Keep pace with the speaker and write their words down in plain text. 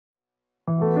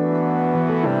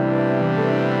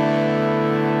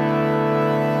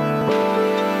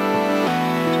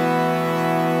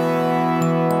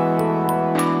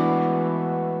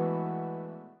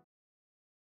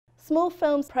Small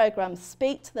films programmes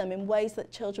speak to them in ways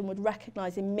that children would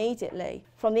recognise immediately,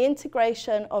 from the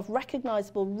integration of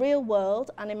recognisable real-world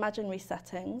and imaginary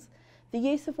settings, the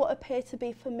use of what appear to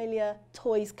be familiar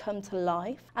toys come to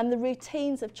life, and the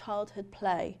routines of childhood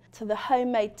play, to the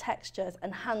homemade textures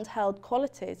and handheld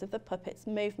qualities of the puppets'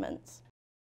 movements.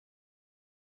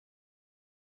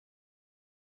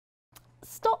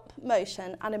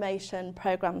 Stop-motion animation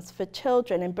programmes for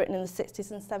children in Britain in the 60s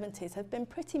and 70s have been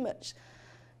pretty much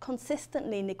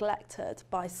consistently neglected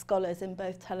by scholars in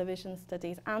both television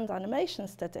studies and animation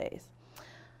studies.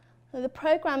 The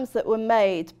programmes that were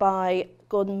made by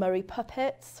Gordon Murray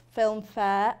Puppets, Film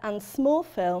Fair and Small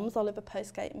Films, Oliver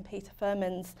Postgate and Peter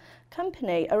Furman's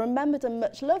company, are remembered and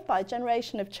much loved by a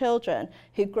generation of children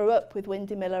who grew up with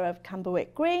Windy Miller of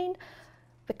Camberwick Green,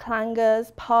 the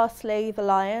Clangers, Parsley, the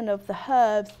Lion of the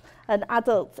Herbs, and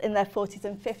adults in their 40s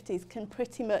and 50s can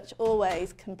pretty much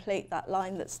always complete that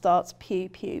line that starts pew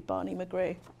pew Barney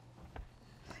McGrew.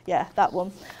 Yeah, that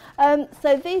one.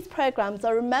 So these programmes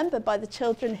are remembered by the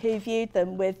children who viewed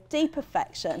them with deep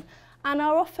affection and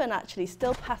are often actually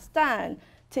still passed down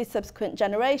to subsequent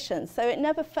generations. So it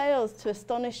never fails to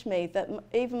astonish me that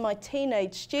even my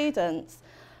teenage students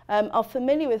are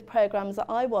familiar with programmes that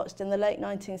I watched in the late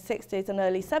 1960s and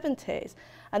early 70s,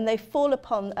 and they fall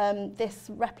upon this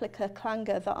replica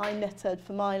clanger that I knitted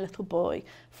for my little boy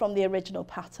from the original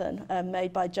pattern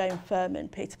made by Joan Furman,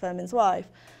 Peter Furman's wife,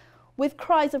 with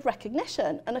cries of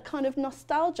recognition and a kind of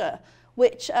nostalgia,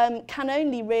 which can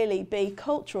only really be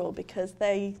cultural because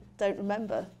they don't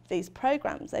remember these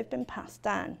programmes. They've been passed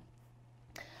down.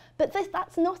 But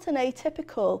that's not an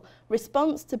atypical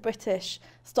response to British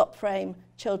stop-frame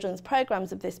children's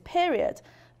programmes of this period.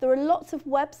 There are lots of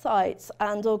websites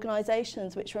and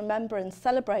organisations which remember and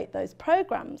celebrate those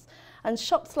programmes. And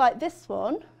shops like this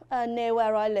one, near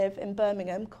where I live in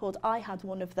Birmingham, called I Had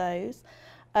One of Those,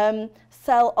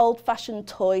 sell old-fashioned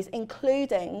toys,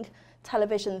 including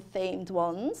television-themed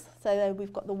ones. So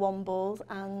we've got the Wombles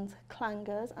and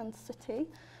Clangers and Sooty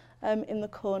in the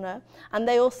corner. And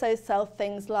they also sell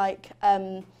things like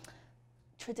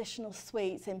traditional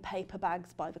sweets in paper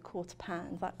bags by the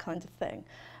 £quarter, that kind of thing.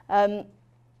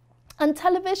 And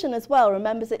television as well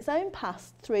remembers its own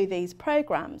past through these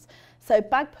programmes. So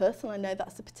Bagpuss, and I know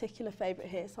that's a particular favourite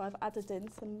here, so I've added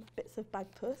in some bits of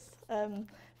Bagpuss for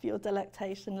your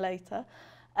delectation later.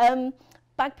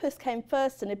 Bagpuss came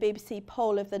first in a BBC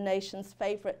poll of the nation's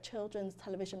favourite children's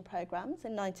television programmes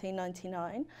in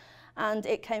 1999, and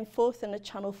it came fourth in a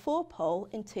Channel 4 poll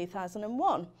in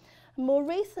 2001. And more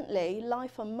recently,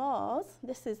 Life on Mars,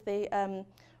 this is the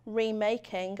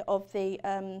remaking of the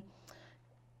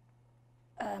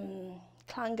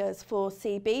clangers for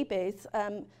CBeebies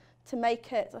to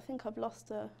make it, I think I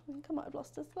might have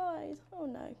lost a slide. Oh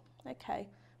no, okay,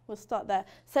 we'll start there.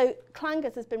 So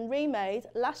Clangers has been remade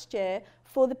last year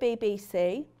for the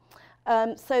BBC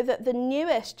so that the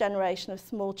newest generation of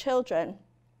small children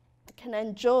can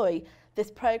enjoy this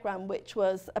programme, which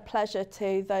was a pleasure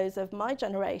to those of my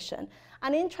generation.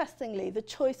 And interestingly, the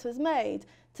choice was made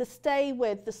to stay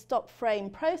with the stop frame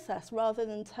process rather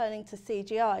than turning to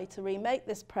CGI to remake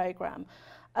this programme,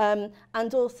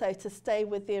 and also to stay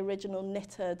with the original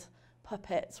knitted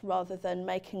puppets rather than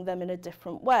making them in a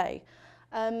different way.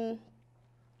 And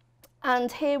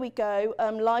here we go,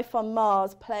 Life on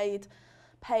Mars paid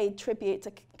tribute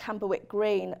to Camberwick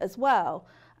Green as well.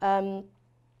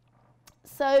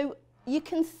 So you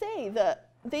can see that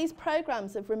these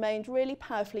programmes have remained really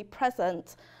powerfully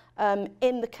present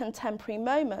in the contemporary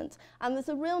moment, and there's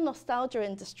a real nostalgia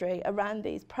industry around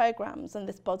these programmes and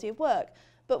this body of work.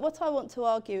 But what I want to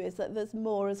argue is that there's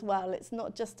more as well. It's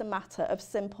not just a matter of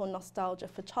simple nostalgia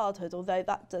for childhood, although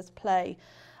that does play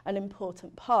an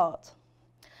important part.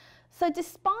 So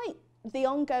despite the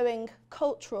ongoing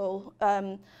cultural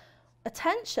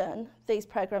attention these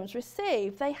programmes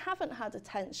receive, they haven't had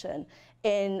attention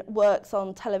in works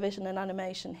on television and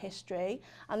animation history,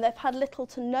 and they've had little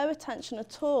to no attention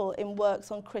at all in works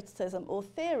on criticism or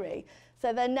theory.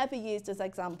 So they're never used as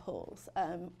examples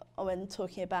when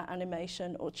talking about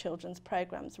animation or children's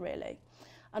programmes, really.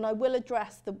 And I will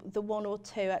address the one or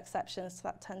two exceptions to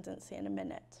that tendency in a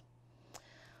minute.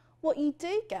 What you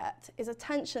do get is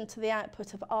attention to the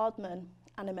output of Aardman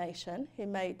Animation, who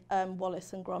made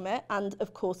Wallace and Gromit, and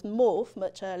of course Morph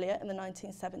much earlier in the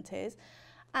 1970s.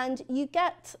 And you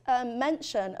get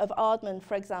mention of Aardman,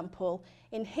 for example,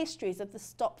 in histories of the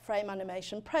stop frame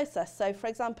animation process. So, for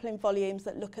example, in volumes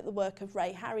that look at the work of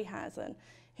Ray Harryhausen,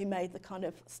 who made the kind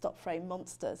of stop frame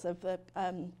monsters of the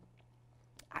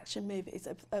action movies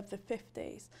of the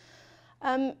 50s.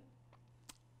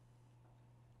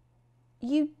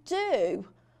 You do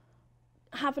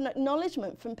have an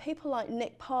acknowledgement from people like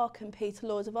Nick Park and Peter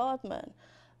Lord of Ardman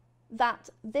that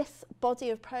this body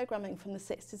of programming from the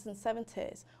 60s and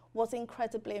 70s was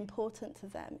incredibly important to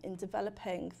them in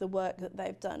developing the work that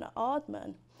they've done at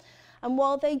Ardman. And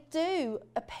while they do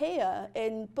appear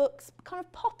in books, kind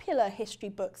of popular history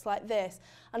books like this,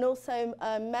 and also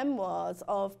memoirs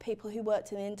of people who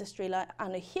worked in the industry like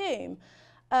Anna Hume,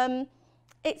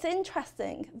 it's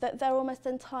interesting that they're almost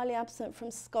entirely absent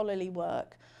from scholarly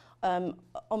work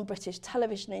on British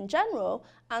television in general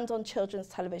and on children's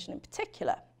television in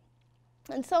particular.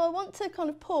 And so I want to kind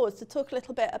of pause to talk a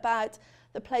little bit about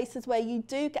the places where you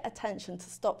do get attention to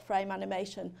stop frame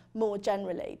animation more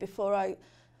generally before I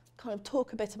kind of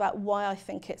talk a bit about why I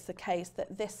think it's the case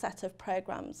that this set of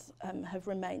programmes have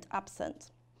remained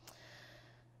absent.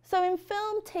 So in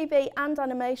film, TV and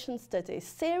animation studies,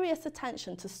 serious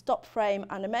attention to stop frame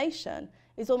animation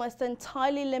is almost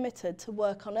entirely limited to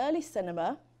work on early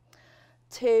cinema,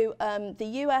 to the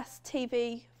US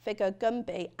TV figure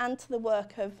Gumby, and to the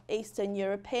work of Eastern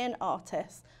European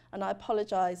artists, and I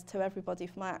apologise to everybody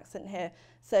for my accent here,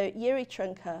 so Yuri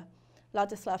Trunka,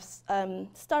 Ladislav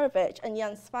Starovich and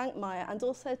Jan Svankmajer, and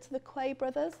also to the Quay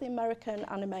brothers, the American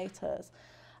animators,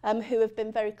 who have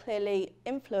been very clearly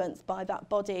influenced by that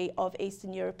body of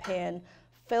Eastern European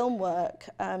film work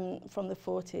from the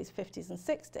 40s, 50s and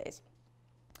 60s.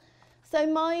 So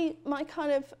my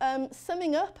kind of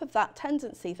summing up of that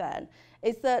tendency then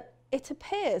is that it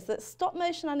appears that stop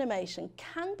motion animation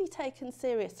can be taken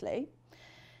seriously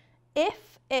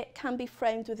if it can be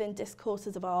framed within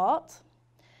discourses of art,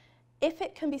 if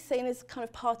it can be seen as kind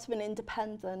of part of an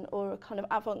independent or a kind of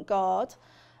avant-garde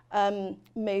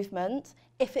movement,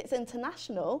 if it's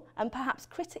international, and perhaps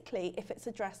critically if it's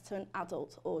addressed to an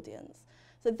adult audience.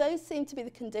 So those seem to be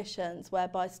the conditions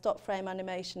whereby stop frame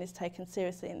animation is taken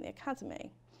seriously in the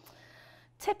Academy.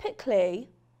 Typically,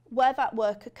 where that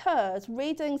work occurs,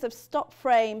 readings of stop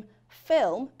frame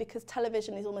film, because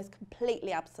television is almost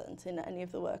completely absent in any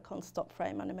of the work on stop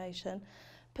frame animation,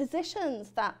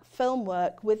 positions that film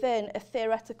work within a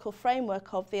theoretical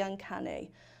framework of the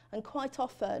uncanny, and quite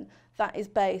often that is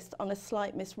based on a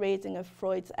slight misreading of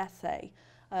Freud's essay,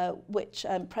 which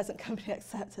present company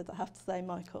accepted, I have to say,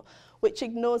 Michael, which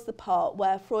ignores the part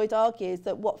where Freud argues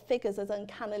that what figures as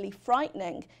uncannily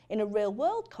frightening in a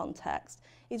real-world context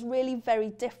is really very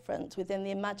different within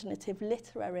the imaginative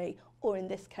literary, or in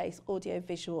this case,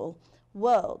 audiovisual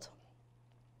world.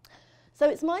 So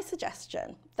it's my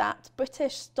suggestion that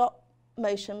British stop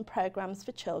motion programmes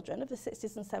for children of the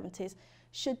 60s and 70s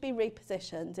should be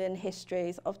repositioned in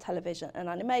histories of television and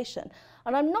animation.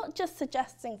 And I'm not just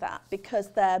suggesting that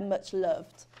because they're much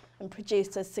loved and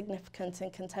produced as significant in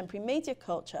contemporary media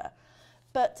culture,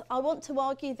 but I want to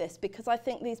argue this because I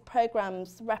think these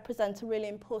programmes represent a really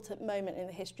important moment in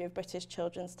the history of British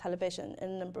children's television in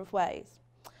a number of ways.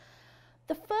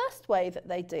 The first way that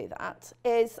they do that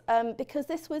is because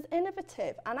this was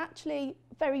innovative and actually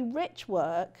very rich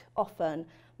work, often,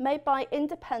 made by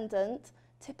independent,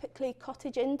 typically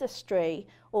cottage industry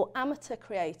or amateur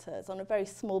creators on a very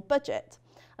small budget.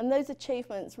 And those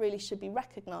achievements really should be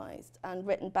recognised and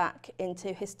written back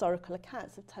into historical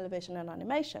accounts of television and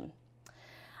animation.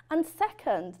 And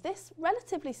second, this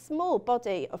relatively small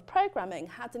body of programming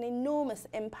had an enormous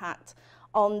impact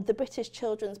on the British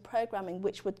children's programming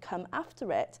which would come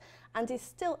after it, and is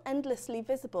still endlessly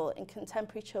visible in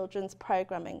contemporary children's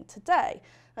programming today.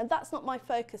 And that's not my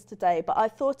focus today, but I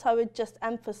thought I would just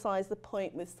emphasise the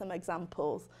point with some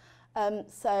examples.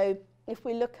 So if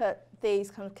we look at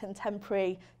these kind of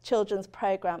contemporary children's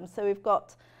programmes, so we've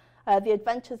got The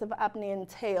Adventures of Abney and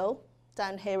Teal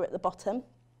down here at the bottom,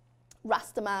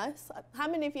 Rasta Mouse. How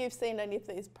many of you have seen any of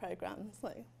these programmes?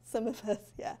 Like some of us,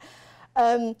 yeah.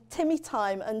 Timmy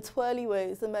Time and Twirly Woo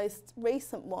is the most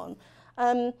recent one.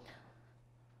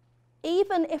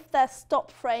 Even if their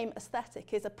stop frame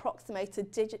aesthetic is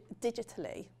approximated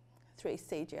digitally through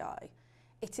CGI,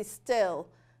 it is still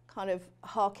kind of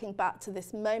harking back to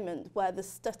this moment where the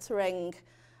stuttering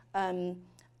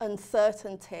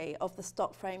uncertainty of the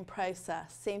stop frame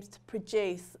process seems to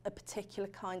produce a particular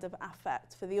kind of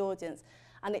affect for the audience,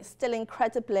 and it's still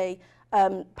incredibly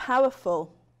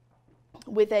powerful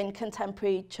within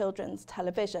contemporary children's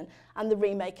television, and the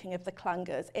remaking of the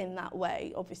clangers in that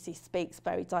way obviously speaks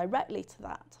very directly to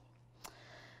that.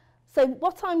 So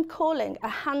what I'm calling a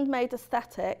handmade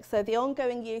aesthetic, so the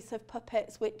ongoing use of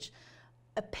puppets which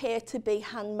appear to be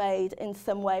handmade in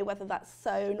some way, whether that's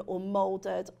sewn or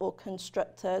moulded or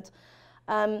constructed,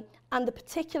 and the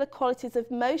particular qualities of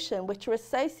motion which are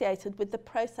associated with the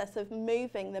process of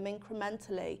moving them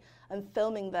incrementally and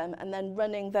filming them and then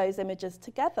running those images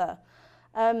together,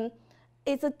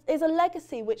 is a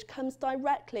legacy which comes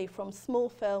directly from small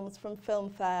films, from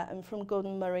Filmfare and from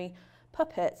Gordon Murray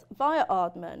puppets via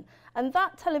Aardman. And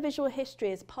that televisual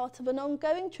history is part of an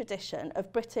ongoing tradition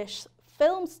of British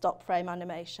film stop frame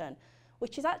animation,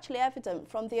 which is actually evident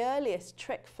from the earliest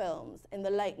trick films in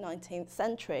the late 19th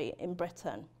century in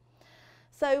Britain.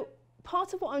 So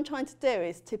part of what I'm trying to do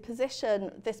is to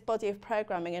position this body of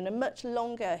programming in a much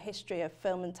longer history of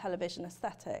film and television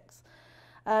aesthetics.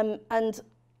 And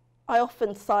I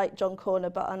often cite John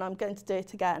Corner, and I'm going to do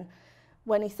it again,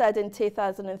 when he said in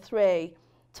 2003,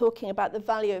 talking about the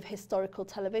value of historical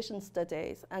television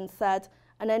studies, and said,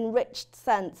 an enriched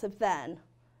sense of then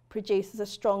produces a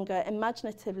stronger,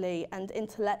 imaginatively and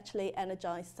intellectually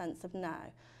energised sense of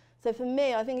now. So for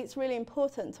me, I think it's really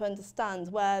important to understand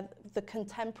where the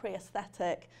contemporary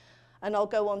aesthetic, and I'll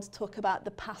go on to talk about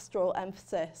the pastoral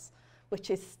emphasis, which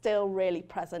is still really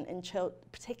present in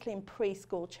particularly in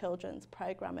preschool children's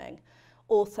programming,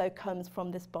 also comes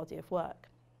from this body of work.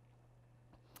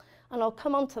 And I'll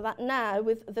come on to that now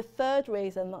with the third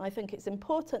reason that I think it's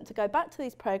important to go back to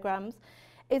these programmes,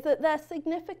 is that they're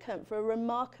significant for a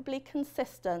remarkably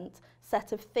consistent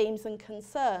set of themes and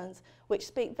concerns which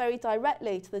speak very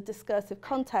directly to the discursive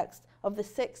context of the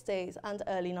 60s and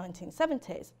early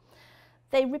 1970s.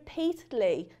 They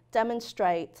repeatedly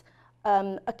demonstrate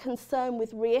a concern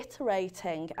with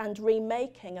reiterating and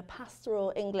remaking a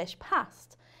pastoral English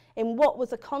past in what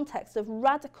was a context of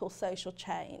radical social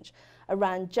change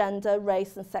around gender,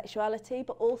 race and sexuality,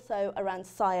 but also around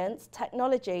science,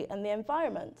 technology and the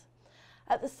environment.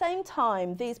 At the same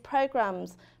time, these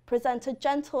programmes present a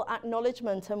gentle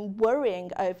acknowledgement and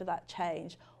worrying over that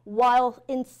change, while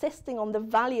insisting on the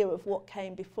value of what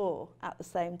came before at the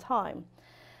same time.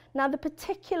 Now, the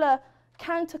particular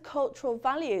countercultural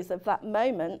values of that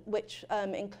moment, which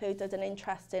included an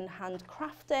interest in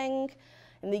handcrafting,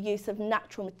 in the use of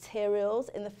natural materials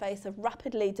in the face of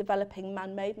rapidly developing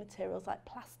man-made materials like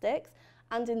plastics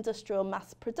and industrial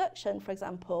mass production, for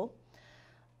example,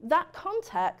 that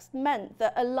context meant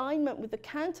that alignment with the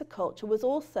counterculture was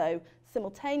also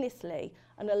simultaneously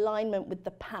an alignment with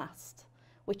the past,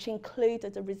 which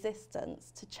included a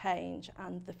resistance to change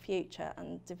and the future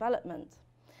and development.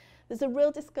 There's a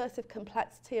real discursive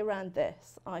complexity around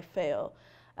this, I feel,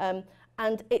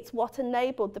 and it's what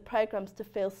enabled the programmes to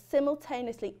feel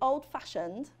simultaneously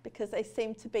old-fashioned, because they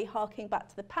seemed to be harking back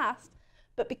to the past,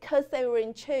 but because they were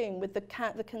in tune with the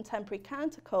contemporary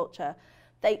counterculture,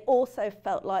 they also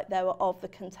felt like they were of the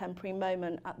contemporary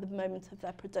moment at the moment of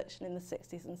their production in the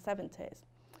 60s and 70s.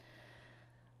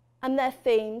 And their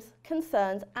themes,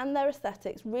 concerns and their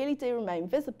aesthetics really do remain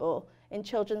visible in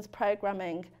children's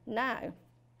programming now.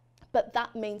 But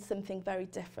that means something very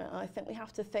different. I think we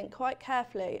have to think quite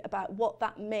carefully about what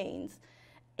that means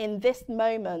in this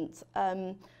moment.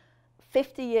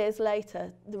 50 years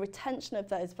later, the retention of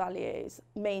those values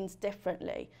means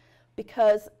differently,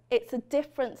 because it's a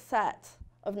different set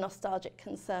of nostalgic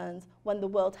concerns when the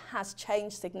world has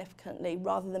changed significantly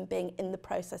rather than being in the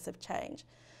process of change.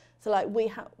 So like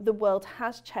the world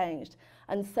has changed,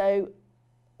 and so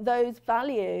those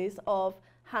values of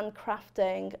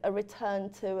handcrafting, a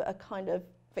return to a kind of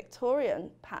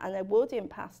Victorian and Edwardian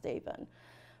past even,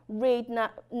 read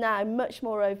now much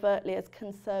more overtly as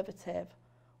conservative,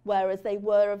 whereas they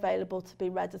were available to be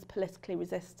read as politically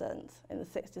resistant in the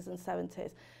 60s and 70s.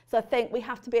 So I think we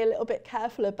have to be a little bit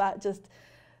careful about just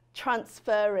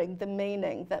transferring the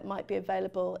meaning that might be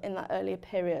available in that earlier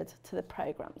period to the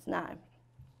programmes now.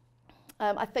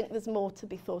 I think there's more to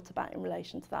be thought about in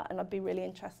relation to that, and I'd be really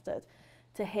interested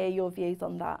to hear your views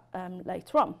on that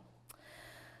later on.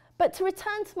 But to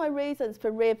return to my reasons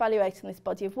for re-evaluating this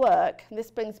body of work, and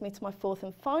this brings me to my fourth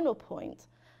and final point,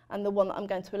 and the one that I'm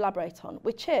going to elaborate on,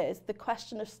 which is the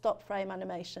question of stop frame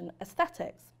animation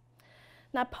aesthetics.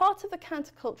 Now, part of the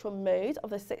countercultural mood of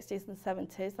the 60s and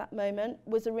 70s, that moment,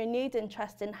 was a renewed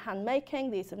interest in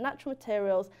handmaking, the use of natural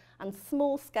materials, and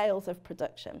small scales of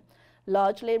production,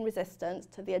 largely in resistance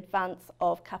to the advance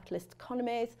of capitalist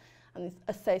economies and the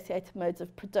associated modes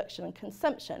of production and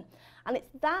consumption. And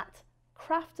it's that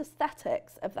craft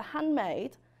aesthetics of the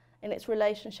handmade in its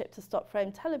relationship to stop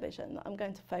frame television that I'm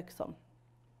going to focus on.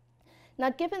 Now,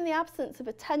 given the absence of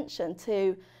attention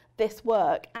to this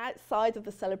work outside of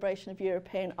the celebration of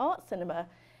European art cinema,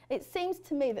 it seems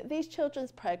to me that these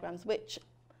children's programmes, which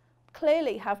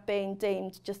clearly have been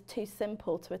deemed just too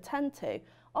simple to attend to,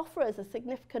 offer us a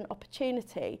significant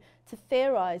opportunity to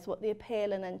theorise what the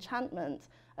appeal and enchantment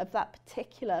of that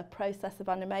particular process of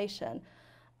animation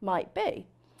might be.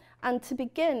 And to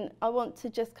begin, I want to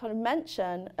just kind of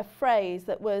mention a phrase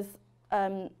that was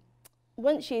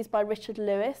once used by Richard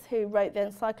Lewis, who wrote the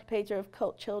Encyclopedia of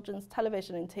Cult Children's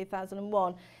Television in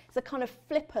 2001. It's a kind of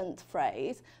flippant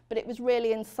phrase, but it was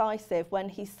really incisive when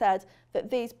he said that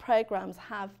these programmes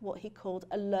have what he called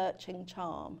a lurching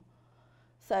charm.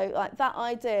 So like that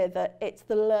idea that it's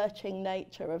the lurching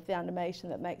nature of the animation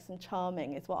that makes them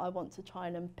charming is what I want to try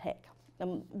and unpick,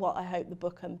 and what I hope the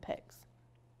book unpicks.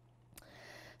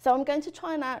 So I'm going to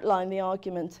try and outline the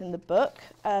argument in the book.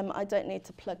 I don't need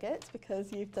to plug it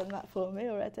because you've done that for me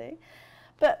already.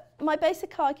 But my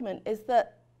basic argument is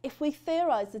that if we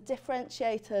theorise the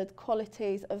differentiated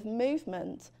qualities of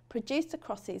movement produced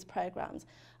across these programmes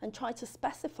and try to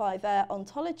specify their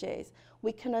ontologies,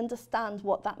 we can understand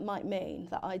what that might mean,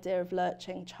 that idea of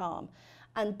lurching charm.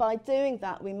 And by doing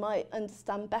that, we might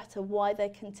understand better why they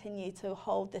continue to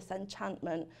hold this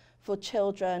enchantment for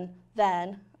children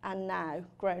then and now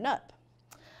grown up.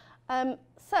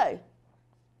 So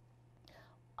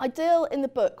I deal in the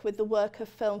book with the work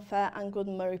of Filmfare and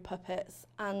Gordon Murray puppets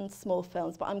and small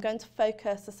films, but I'm going to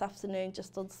focus this afternoon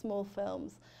just on small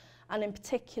films, and in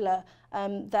particular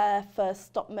their first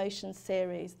stop motion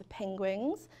series, The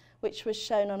Penguins, which was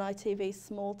shown on ITV's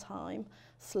Small Time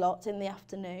slot in the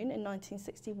afternoon in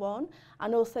 1961,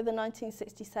 and also the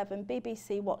 1967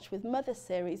 BBC Watch with Mother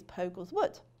series, Pogle's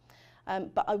Wood.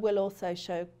 But I will also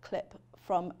show a clip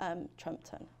from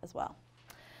Trumpton as well.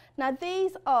 Now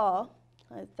these are,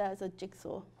 there's a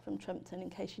jigsaw from Trumpton in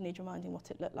case you need reminding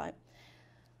what it looked like.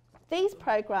 These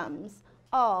programmes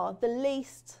are the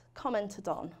least commented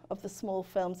on of the small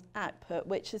films output,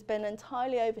 which has been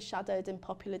entirely overshadowed in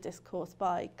popular discourse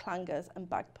by clangers and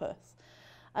bagpuss.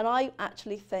 And I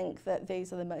actually think that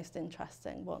these are the most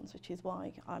interesting ones, which is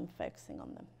why I'm focusing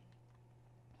on them.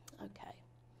 Okay,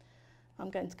 I'm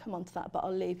going to come on to that, but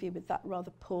I'll leave you with that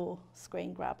rather poor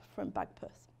screen grab from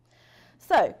bagpuss.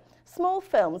 So, small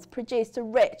films produced a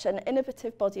rich and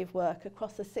innovative body of work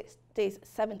across the 60s,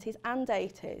 70s and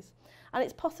 80s. And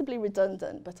it's possibly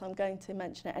redundant, but I'm going to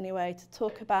mention it anyway, to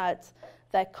talk about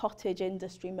their cottage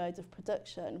industry mode of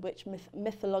production, which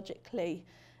mythologically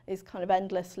is kind of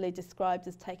endlessly described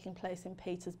as taking place in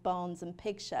Peter's barns and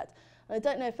pig shed. And I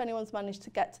don't know if anyone's managed to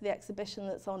get to the exhibition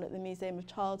that's on at the Museum of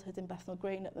Childhood in Bethnal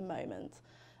Green at the moment.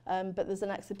 But there's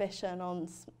an exhibition on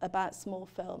about small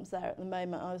films there at the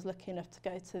moment. I was lucky enough to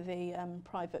go to the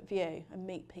private view and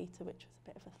meet Peter, which was a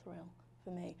bit of a thrill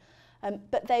for me.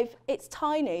 But it's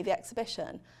tiny, the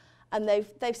exhibition, and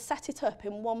they've set it up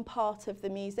in one part of the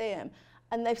museum,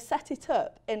 and they've set it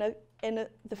up in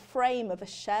the frame of a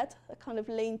shed, a kind of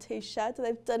lean-to shed.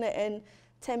 They've done it in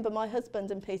timber. My husband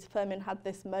and Peter Firmin had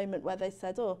this moment where they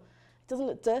said, oh, it doesn't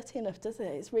look dirty enough, does it?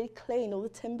 It's really clean. All the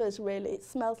timber's really, it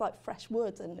smells like fresh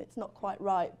wood and it's not quite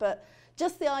right. But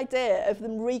just the idea of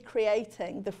them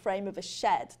recreating the frame of a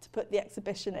shed to put the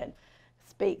exhibition in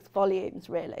speaks volumes,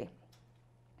 really.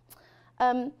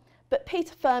 But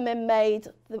Peter Firmin made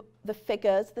the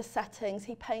figures, the settings,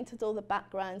 he painted all the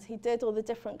backgrounds, he did all the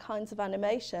different kinds of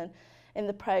animation in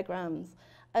the programmes.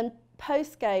 And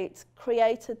Postgate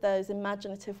created those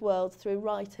imaginative worlds through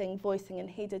writing, voicing, and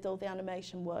he did all the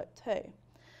animation work too.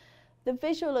 The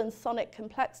visual and sonic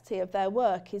complexity of their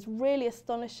work is really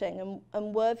astonishing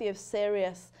and worthy of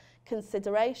serious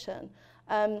consideration.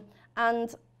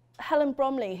 And Helen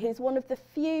Bromley, who's one of the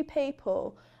few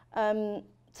people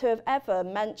to have ever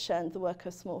mentioned the work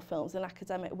of small films in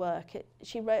academic work,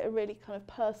 she wrote a really kind of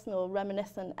personal,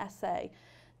 reminiscent essay,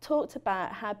 talked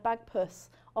about how Bagpuss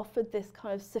offered this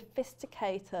kind of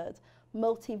sophisticated,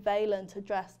 multivalent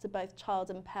address to both child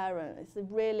and parent. It's a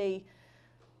really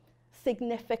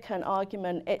significant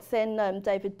argument. It's in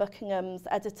David Buckingham's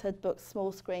edited book,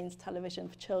 Small Screens Television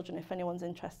for Children, if anyone's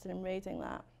interested in reading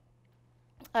that.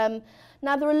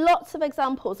 Now, there are lots of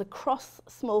examples across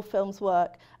small films'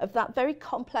 work of that very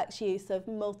complex use of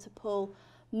multiple,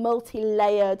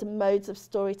 multi-layered modes of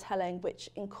storytelling, which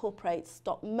incorporates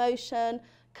stop motion,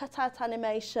 cut-out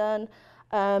animation,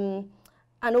 and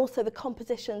also the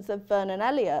compositions of Vernon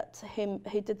Elliott, who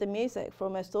did the music for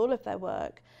almost all of their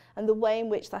work, and the way in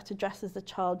which that addresses the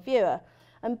child viewer.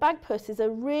 And Bagpuss is a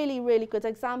really, really good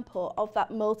example of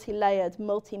that multi-layered,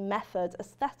 multi-method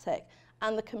aesthetic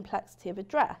and the complexity of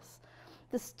address.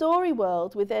 The story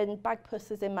world within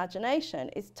Bagpuss's imagination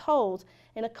is told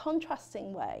in a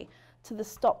contrasting way to the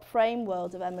stop frame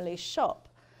world of Emily's shop.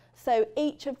 So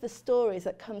each of the stories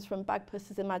that comes from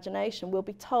Bagpuss's imagination will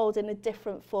be told in a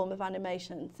different form of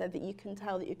animation so that you can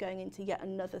tell that you're going into yet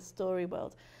another story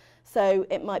world. So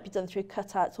it might be done through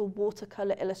cutouts or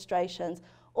watercolour illustrations,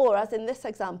 or as in this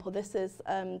example, this is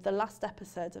the last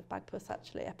episode of Bagpuss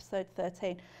actually, episode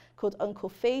 13, called Uncle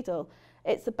Fiedel.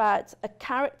 It's about a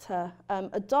character,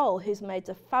 a doll who's made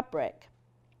of fabric.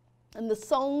 And the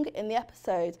song in the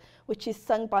episode, which is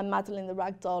sung by Madeline the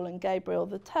Ragdoll and Gabriel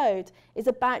the Toad, is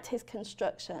about his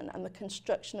construction and the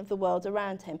construction of the world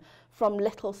around him from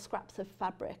little scraps of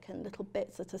fabric and little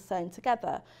bits that are sewn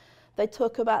together. They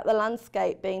talk about the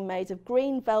landscape being made of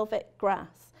green velvet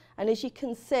grass, and as you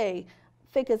can see,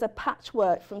 figures are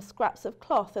patchwork from scraps of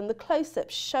cloth, and the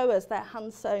close-ups show us their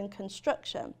hand-sewn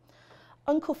construction.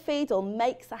 Uncle Fiedel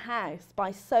makes a house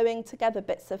by sewing together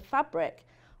bits of fabric.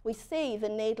 We see the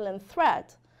needle and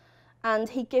thread, and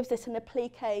he gives it an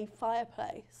applique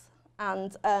fireplace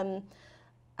and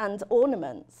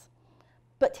ornaments.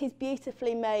 But his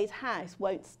beautifully made house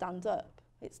won't stand up.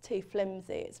 It's too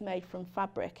flimsy. It's made from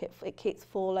fabric. It keeps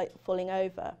falling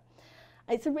over.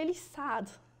 It's a really sad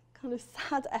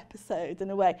episode in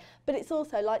a way, but it's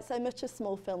also, like so much of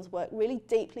small films' work, really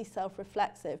deeply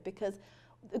self-reflexive, because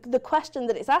the question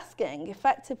that it's asking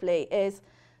effectively is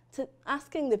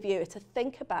asking the viewer to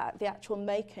think about the actual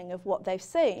making of what they've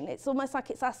seen. It's almost like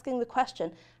it's asking the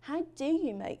question, how do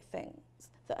you make things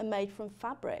that are made from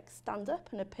fabric stand up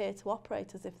and appear to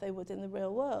operate as if they would in the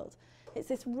real world? It's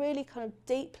this really kind of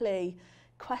deeply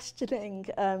questioning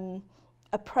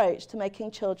approach to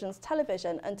making children's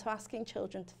television and to asking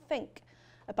children to think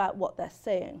about what they're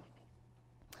seeing.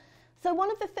 So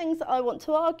one of the things that I want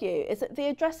to argue is that the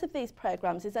address of these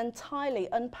programmes is entirely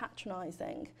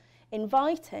unpatronising,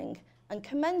 inviting and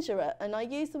commensurate, and I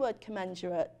use the word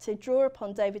commensurate to draw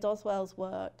upon David Oswell's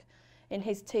work in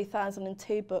his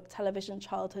 2002 book Television,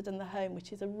 Childhood and the Home,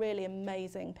 which is a really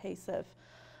amazing piece of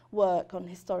work on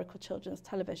historical children's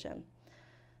television.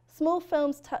 Small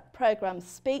films programmes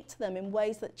speak to them in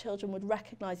ways that children would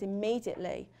recognise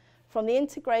immediately, from the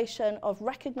integration of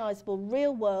recognisable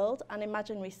real world and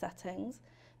imaginary settings,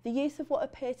 the use of what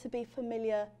appear to be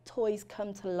familiar toys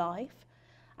come to life,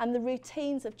 and the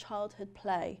routines of childhood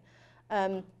play,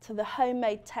 to the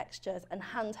homemade textures and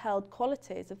handheld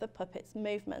qualities of the puppets'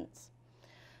 movements.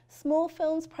 Small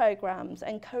films programmes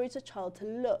encourage a child to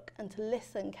look and to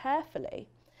listen carefully,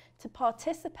 to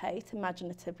participate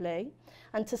imaginatively,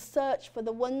 and to search for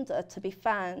the wonder to be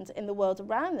found in the world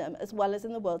around them as well as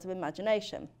in the world of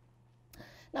imagination.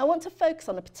 Now I want to focus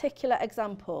on a particular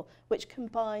example which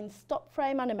combines stop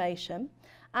frame animation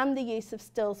and the use of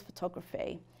stills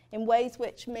photography in ways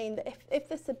which mean that if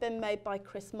this had been made by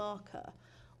Chris Marker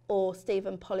or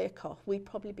Stephen Polyakov, we'd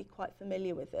probably be quite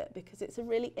familiar with it, because it's a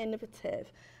really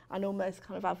innovative and almost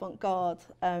kind of avant-garde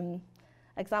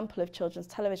example of children's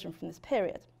television from this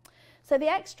period. So the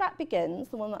extract begins,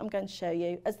 the one that I'm going to show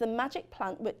you, as the magic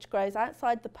plant which grows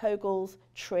outside the Pogle's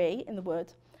tree in the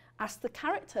wood asks the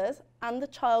characters and the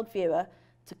child viewer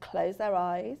to close their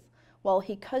eyes while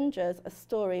he conjures a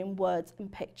story in words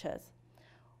and pictures.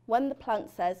 When the plant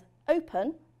says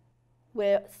open,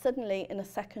 we're suddenly in a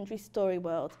secondary story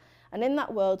world, and in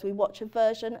that world we watch a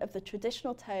version of the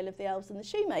traditional tale of the elves and the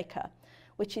shoemaker,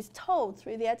 which is told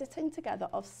through the editing together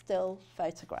of still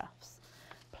photographs,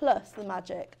 plus the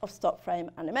magic of stop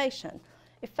frame animation,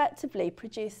 effectively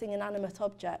producing inanimate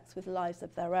objects with lives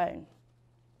of their own.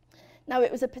 Now,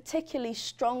 it was a particularly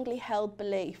strongly held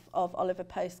belief of Oliver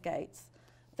Postgate's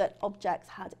that objects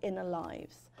had inner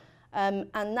lives. And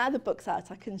now the book's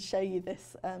out, I can show you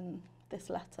this, this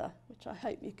letter, which I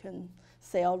hope you can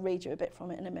see. I'll read you a bit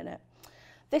from it in a minute.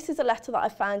 This is a letter that I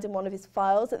found in one of his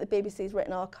files at the BBC's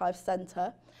Written Archives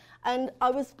Centre. And I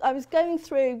was going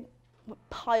through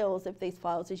piles of these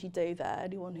files, as you do there.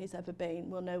 Anyone who's ever been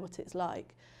will know what it's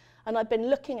like. And I'd been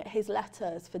looking at his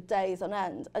letters for days on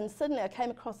end, and suddenly I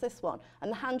came across this one, and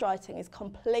the handwriting is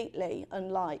completely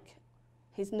unlike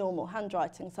his normal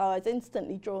handwriting, so I was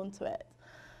instantly drawn to it.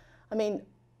 I mean,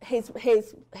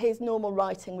 his normal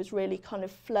writing was really kind of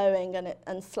flowing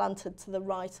and slanted to the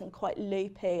right and quite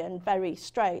loopy and very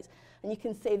straight. And you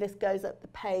can see this goes up the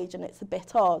page and it's a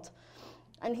bit odd.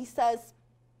 And he says,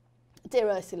 "Dear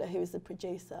Ursula," who is the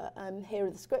producer, here are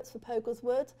the scripts for Pogle's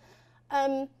Wood.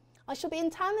 I shall be in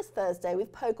town this Thursday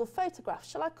with Pogle photographs.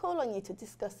 Shall I call on you to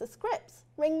discuss the scripts?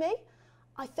 Ring me.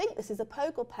 I think this is a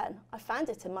Pogle pen. I found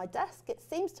it in my desk. It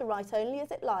seems to write only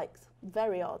as it likes.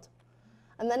 Very odd.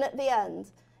 And then at the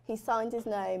end, he signed his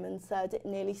name and said it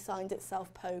nearly signed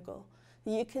itself Pogle.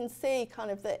 You can see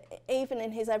kind of that even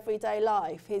in his everyday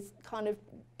life, his kind of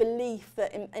belief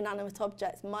that inanimate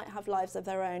objects might have lives of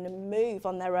their own and move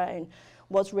on their own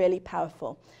was really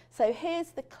powerful. So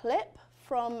here's the clip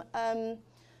from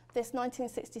this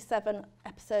 1967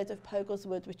 episode of Pogle's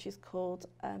Wood, which is called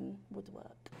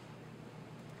Woodwork.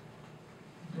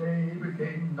 Day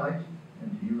became night,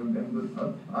 and he remembered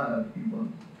how tired he was.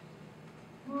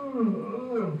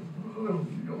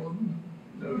 Yawn.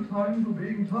 No time for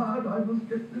being tired. I must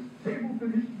get this table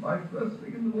finished by first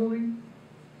thing in the morning.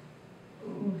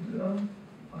 Oh, sir,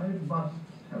 I must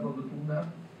have a little nap.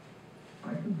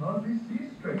 I can hardly see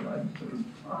straight, I'm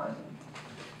so tired.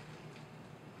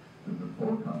 But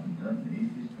before Carpenter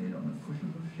laid his head on a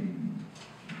cushion of shavings,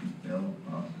 he fell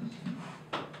fast asleep.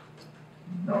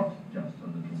 Not just a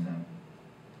little nap.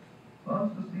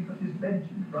 Fast asleep at his bench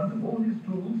in front of all his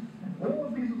tools and all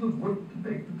the pieces of wood to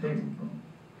make the table from.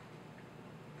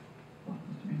 What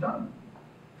was to be done?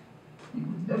 He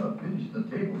would never finish the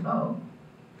table now.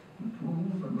 The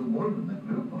tools and the wood and the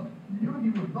glue pot knew he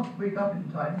would not wake up in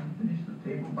time to finish the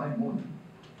table by morning.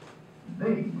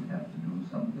 They would have to do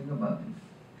something about it.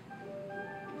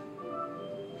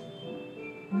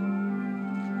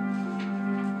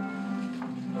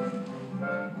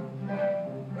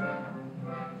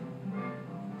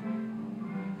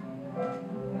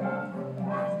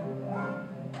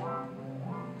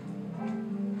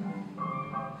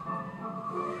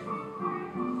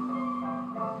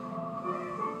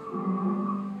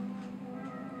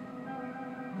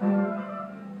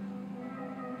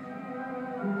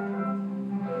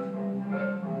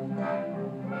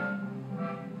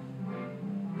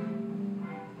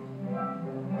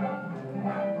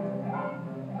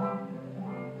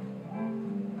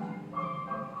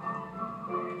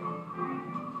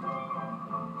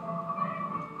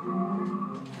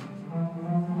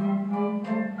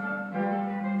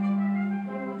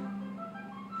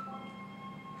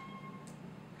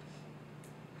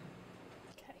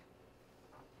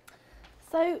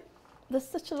 So there's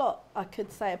such a lot I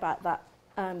could say about that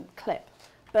clip,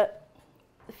 but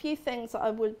a few things that I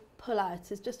would pull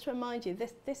out is just to remind you,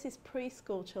 this is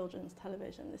preschool children's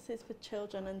television. This is for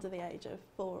children under the age of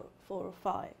 4 or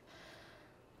 5.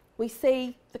 We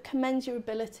see the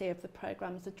commensurability of the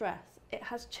programme's address. It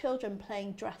has children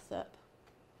playing dress up,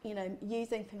 you know,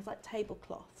 using things like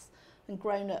tablecloths and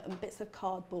grown-up and bits of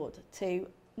cardboard to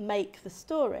make the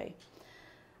story.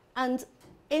 And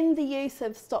in the use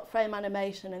of stop frame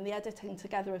animation and the editing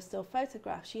together of still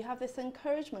photographs, you have this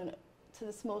encouragement to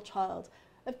the small child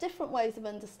of different ways of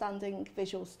understanding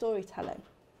visual storytelling.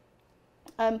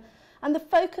 And the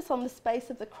focus on the space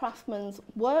of the craftsman's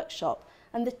workshop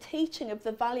and the teaching of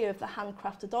the value of the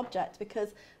handcrafted object,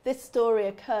 because this story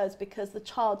occurs because the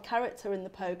child character in the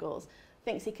Pogles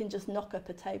thinks he can just knock up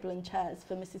a table and chairs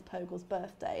for Mrs. Pogle's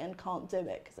birthday and can't do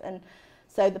it. And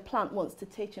so the plant wants to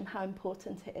teach him how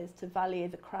important it is to value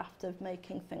the craft of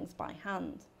making things by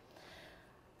hand.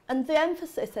 And the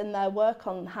emphasis in their work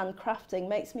on handcrafting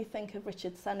makes me think of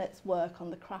Richard Sennett's work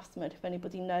on The Craftsman. If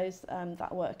anybody knows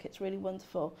that work, it's really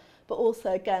wonderful. But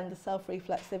also, again, the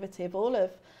self-reflexivity of all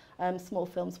of Small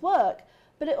Film's work.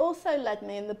 But it also led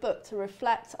me in the book to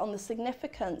reflect on the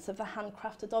significance of the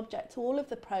handcrafted object to all of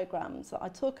the programmes that I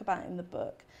talk about in the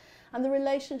book, and the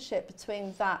relationship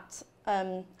between that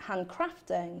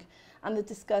handcrafting and the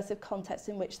discursive context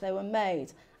in which they were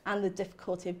made, and the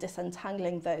difficulty of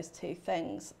disentangling those two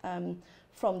things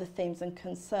from the themes and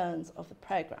concerns of the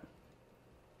programme.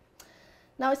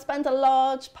 Now, I spend a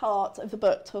large part of the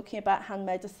book talking about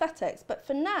handmade aesthetics, but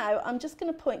for now, I'm just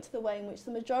going to point to the way in which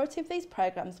the majority of these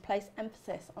programmes place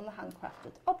emphasis on the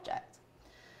handcrafted object.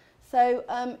 So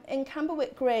in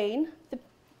Camberwick Green,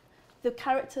 the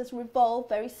characters revolve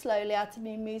very slowly out of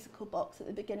a musical box at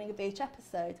the beginning of each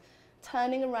episode,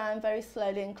 turning around very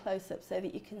slowly in close-up so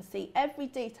that you can see every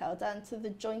detail down to the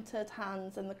jointed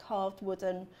hands and the carved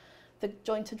wooden, the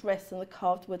jointed wrists and the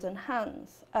carved wooden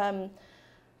hands.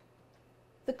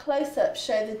 The close-ups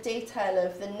show the detail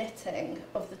of the knitting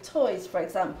of the toys, for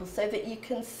example, so that you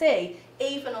can see,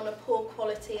 even on a poor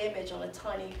quality image on a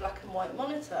tiny black and white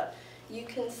monitor, you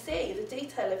can see the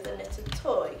detail of the knitted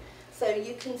toy. So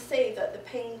you can see that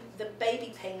the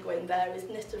baby penguin there is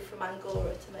knitted from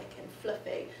Angora to make him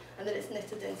fluffy, and that it's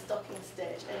knitted in stocking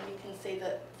stitch, and you can see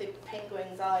that the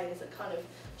penguin's eye is a kind of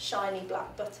shiny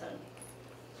black button.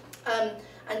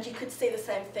 And you could see the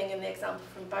same thing in the example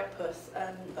from Bagpuss,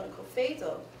 Uncle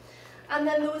Fiedel. And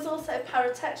then there was also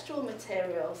paratextual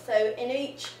material. So in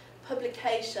each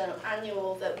publication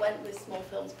annual that went with Small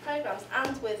Films programmes,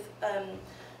 and with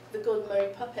the Gordon Murray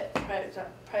Puppet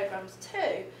programmes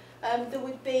too, there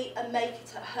would be a Make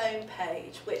It at Home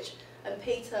page, which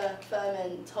Peter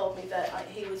Furman told me that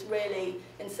he was really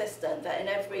insistent that in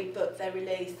every book they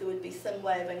released there would be some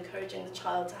way of encouraging the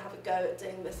child to have a go at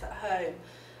doing this at home,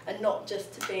 and not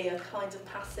just to be a kind of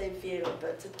passive viewer,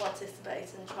 but to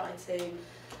participate and try to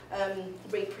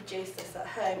reproduce this at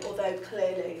home, although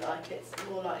clearly it's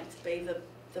more likely to be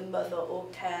the mother or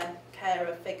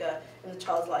carer figure in the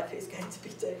child's life who's going to be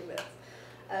doing this.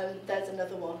 There's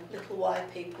another one, Little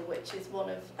White People, which is one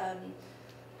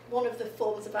of the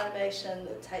forms of animation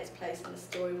that takes place in the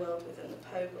story world within the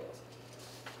Pogles.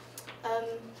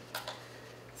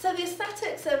 So the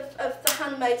aesthetics of the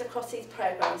handmade across these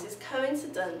programmes is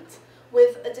coincident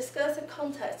with a discursive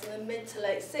context in the mid to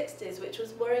late 60s, which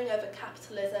was worrying over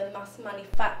capitalism, mass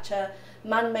manufacture,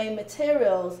 man-made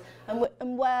materials,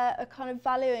 and where a kind of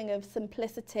valuing of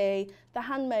simplicity, the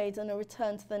handmade and a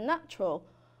return to the natural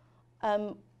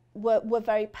were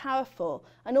very powerful.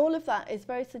 And all of that is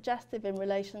very suggestive in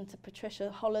relation to Patricia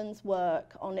Holland's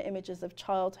work on images of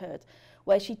childhood,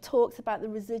 where she talks about the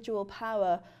residual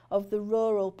power of the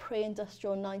rural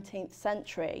pre-industrial 19th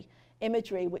century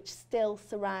imagery which still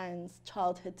surrounds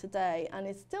childhood today and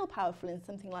is still powerful in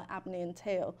something like Abney and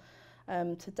Teal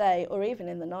today, or even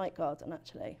in the Night Garden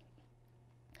actually.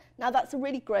 Now that's a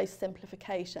really gross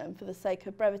simplification for the sake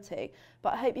of brevity,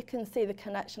 but I hope you can see the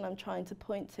connection I'm trying to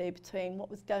point to between what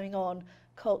was going on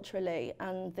culturally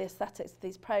and the aesthetics of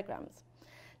these programmes.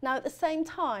 Now at the same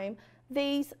time,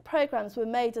 these programmes were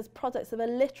made as products of a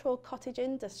literal cottage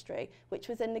industry, which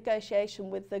was in negotiation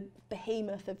with the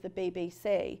behemoth of the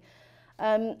BBC.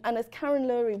 And as Karen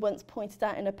Lurie once pointed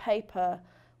out in a paper,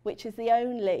 which is the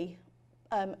only,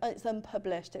 it's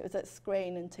unpublished, it was at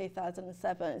Screen in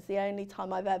 2007, it's the only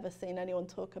time I've ever seen anyone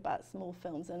talk about small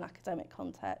films in an academic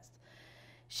context.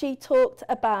 She talked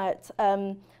about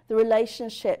the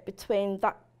relationship between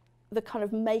the kind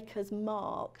of maker's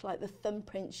mark, like the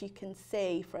thumbprints you can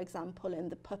see, for example, in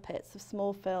the puppets of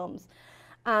small films,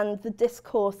 and the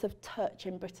discourse of touch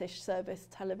in British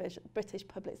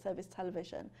public service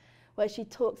television, where she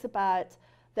talks about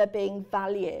there being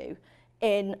value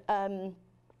in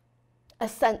a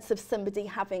sense of somebody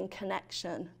having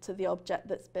connection to the object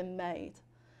that's been made,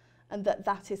 and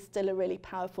that is still a really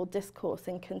powerful discourse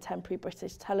in contemporary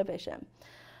British television.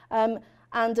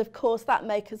 And of course, that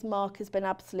maker's mark has been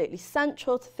absolutely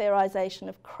central to theorisation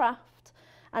of craft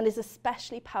and is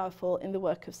especially powerful in the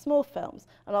work of small films.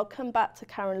 And I'll come back to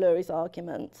Karen Lurie's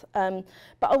argument. But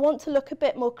I want to look a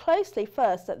bit more closely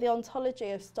first at the ontology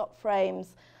of stop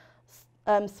frames,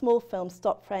 small film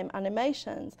stop frame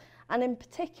animations. And in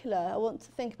particular, I want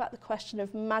to think about the question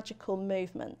of magical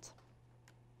movement.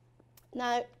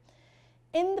 Now,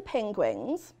 in The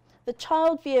Penguins, the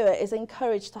child viewer is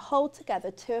encouraged to hold together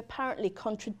two apparently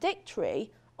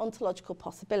contradictory ontological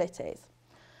possibilities.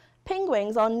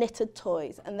 Penguins are knitted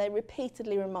toys, and they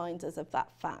repeatedly remind us of that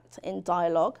fact in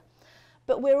dialogue.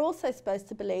 But we're also supposed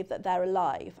to believe that they're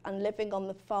alive and living on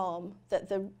the farm that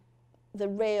the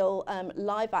real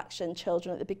live-action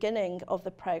children at the beginning of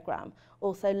the programme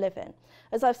also live in.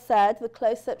 As I've said, the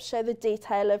close-ups show the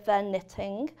detail of their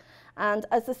knitting, and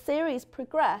as the series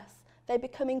progress, they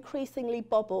become increasingly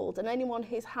bobbled, and anyone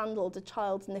who's handled a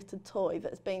child's knitted toy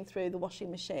that's been through the washing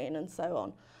machine and so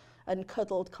on, and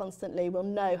cuddled constantly, will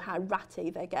know how ratty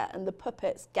they get, and the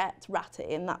puppets get ratty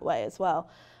in that way as well,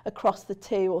 across the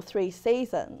 2 or 3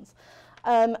 seasons.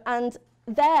 And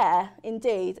there,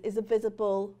 indeed, is a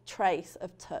visible trace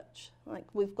of touch. Like,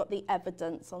 we've got the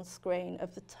evidence on screen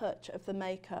of the touch of the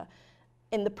maker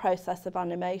in the process of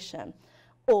animation,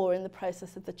 or in the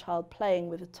process of the child playing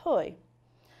with a toy.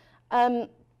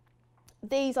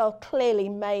 These are clearly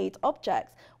made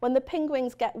objects. When the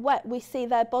penguins get wet, we see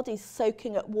their bodies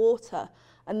soaking up water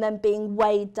and then being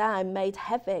weighed down, made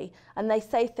heavy. And they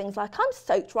say things like, "I'm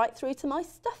soaked right through to my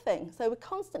stuffing." So we're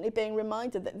constantly being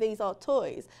reminded that these are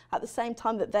toys at the same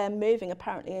time that they're moving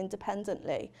apparently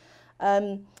independently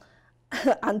and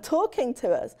talking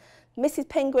to us. Mrs.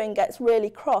 Penguin gets really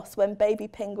cross when baby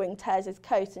penguin tears his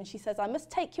coat, and she says, "I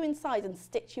must take you inside and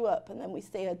stitch you up," and then we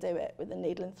see her do it with a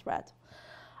needle and thread.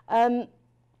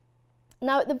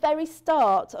 Now, at the very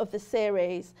start of the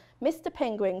series, Mr.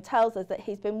 Penguin tells us that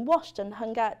he's been washed and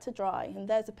hung out to dry, and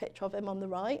there's a picture of him on the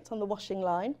right, on the washing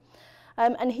line.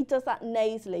 And he does that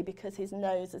nasally because his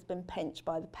nose has been pinched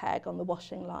by the peg on the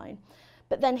washing line.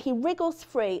 But then he wriggles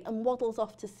free and waddles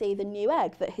off to see the new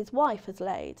egg that his wife has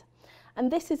laid.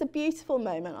 And this is a beautiful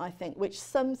moment, I think, which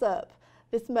sums up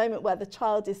this moment where the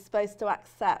child is supposed to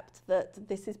accept that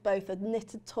this is both a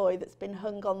knitted toy that's been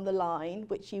hung on the line,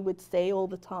 which you would see all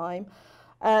the time,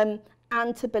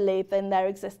 and to believe in their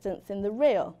existence in the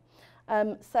real.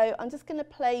 So I'm just going to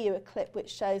play you a clip which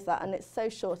shows that, and it's so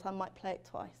short I might play it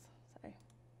twice. So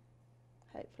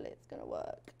hopefully it's going to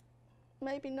work.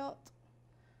 Maybe not.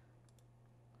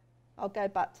 I'll go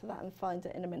back to that and find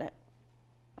it in a minute.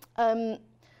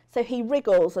 So he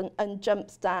wriggles and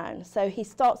jumps down. So he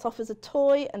starts off as a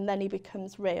toy and then he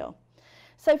becomes real.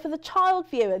 So for the child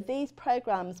viewer, these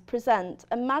programmes present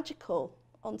a magical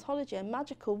ontology, a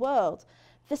magical world.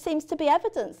 There seems to be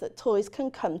evidence that toys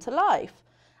can come to life.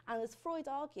 And as Freud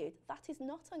argued, that is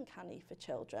not uncanny for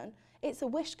children. It's a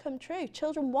wish come true.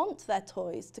 Children want their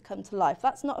toys to come to life.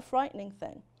 That's not a frightening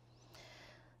thing.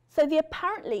 So the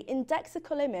apparently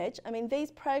indexical image, I mean, these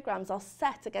programs are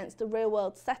set against a real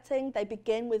world setting. They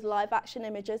begin with live action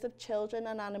images of children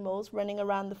and animals running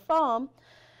around the farm.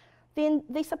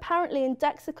 This apparently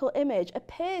indexical image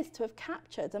appears to have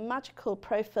captured a magical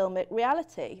pro-filmic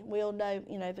reality. We all know,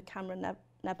 you know, the camera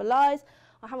never lies.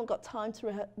 I haven't got time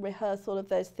to rehearse all of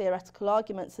those theoretical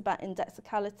arguments about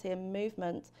indexicality and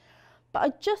movement. But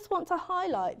I just want to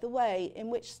highlight the way in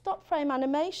which stop frame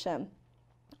animation,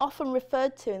 often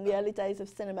referred to in the early days of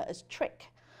cinema as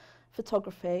trick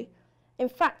photography, in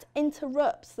fact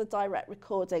interrupts the direct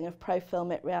recording of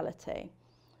pro-filmic reality.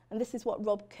 And this is what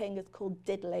Rob King has called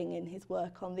diddling in his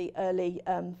work on the early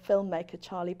filmmaker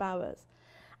Charlie Bowers.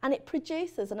 And it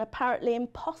produces an apparently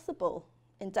impossible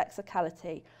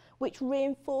indexicality, which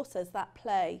reinforces that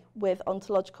play with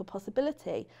ontological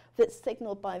possibility that's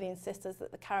signalled by the insisters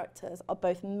that the characters are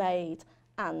both made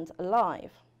and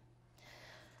alive.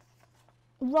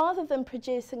 Rather than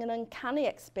producing an uncanny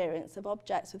experience of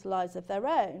objects with lives of their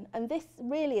own, and this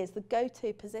really is the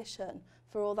go-to position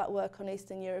for all that work on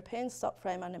Eastern European stop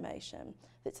frame animation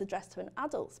that's addressed to an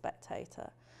adult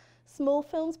spectator, small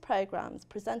films programmes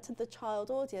presented the child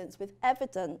audience with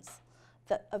evidence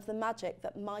of the magic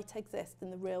that might exist in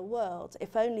the real world,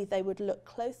 if only they would look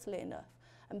closely enough.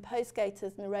 And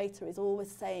Postgator's narrator is always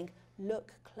saying,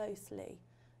 look closely.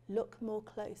 Look more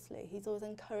closely. He's always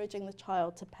encouraging the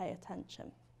child to pay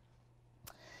attention.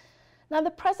 Now,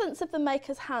 the presence of the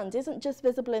maker's hand isn't just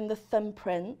visible in the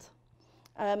thumbprint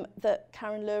that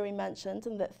Karen Lurie mentioned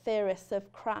and that theorists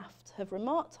of craft have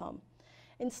remarked on.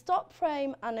 In stop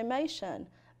frame animation,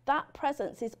 that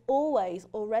presence is always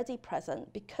already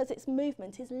present because its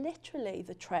movement is literally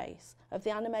the trace of the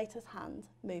animator's hand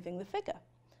moving the figure.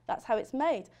 That's how it's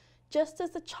made, just as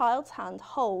the child's hand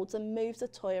holds and moves a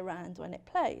toy around when it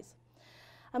plays.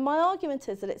 And my argument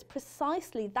is that it's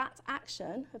precisely that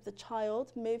action of the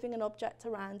child moving an object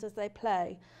around as they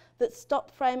play that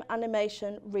stop frame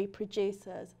animation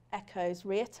reproduces, echoes,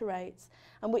 reiterates,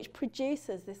 and which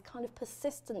produces this kind of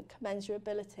persistent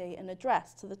commensurability and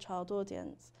address to the child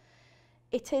audience.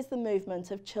 It is the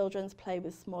movement of children's play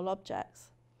with small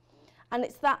objects. And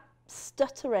it's that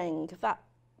stuttering, that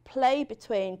play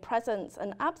between presence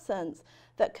and absence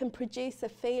that can produce a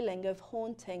feeling of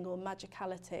haunting or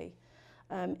magicality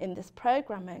in this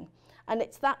programming. And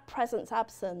it's that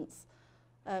presence-absence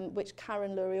which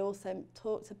Karen Lurie also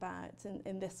talked about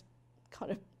in this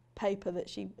kind of paper that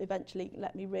she eventually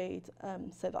let me read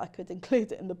so that I could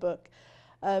include it in the book,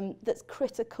 that's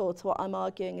critical to what I'm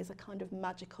arguing is a kind of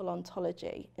magical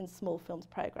ontology in small films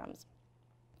programmes.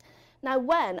 Now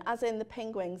when, as in The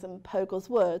Penguins and Pogle's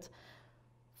Wood,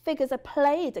 figures are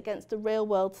played against a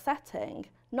real-world setting,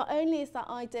 not only is that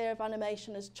idea of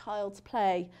animation as child's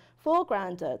play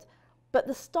foregrounded, but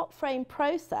the stop frame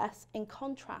process, in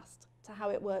contrast to how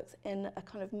it works in a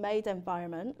kind of made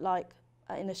environment, like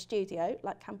in a studio,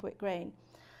 like Camperwick Green,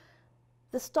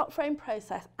 the stop frame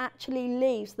process actually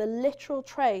leaves the literal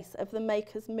trace of the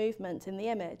maker's movement in the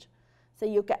image. So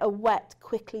you'll get a wet,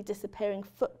 quickly disappearing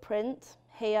footprint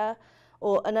here,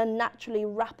 or an unnaturally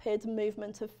rapid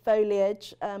movement of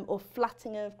foliage or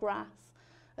flattening of grass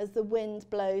as the wind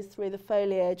blows through the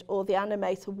foliage, or the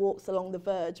animator walks along the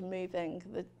verge moving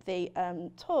the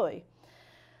toy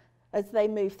as they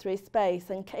move through space,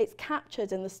 and it's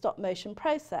captured in the stop motion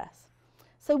process.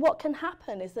 So what can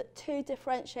happen is that two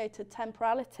differentiated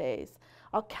temporalities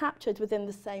are captured within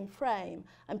the same frame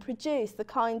and produce the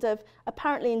kind of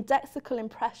apparently indexical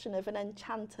impression of an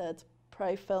enchanted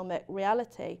pro-filmic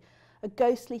reality, a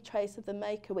ghostly trace of the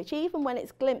maker, which even when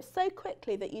it's glimpsed so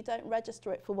quickly that you don't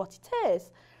register it for what it is,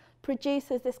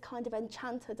 produces this kind of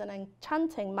enchanted and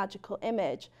enchanting magical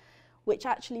image, which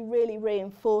actually really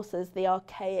reinforces the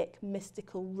archaic,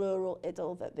 mystical, rural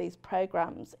idyll that these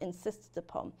programmes insisted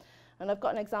upon. And I've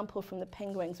got an example from The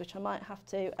Penguins, which I might have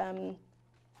to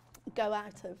go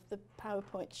out of the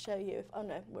PowerPoint to show you. Oh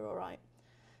no, we're all right.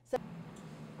 So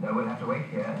no, we'll have to wait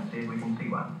here and see if we can see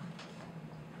one.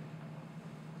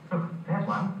 Look, there's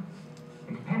one.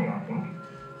 It's Penny, I think.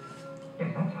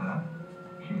 Yes, that's her.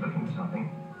 She's looking for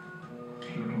something.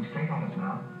 She's looking straight at us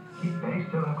now. Keep very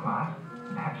still and quiet.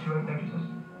 Perhaps she won't notice us.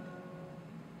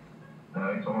 No,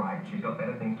 it's all right. She's got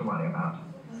better things to worry about.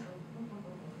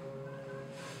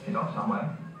 She's off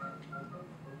somewhere.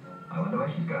 I wonder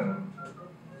where she's going.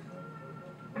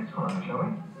 Let's follow her, shall we?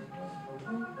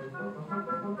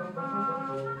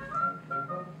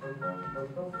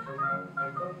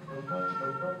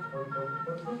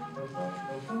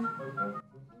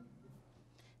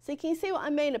 So can you see what I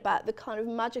mean about the kind of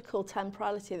magical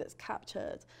temporality that's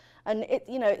captured? And it,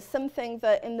 you know, it's something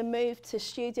that in the move to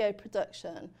studio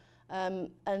production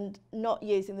and not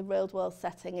using the real world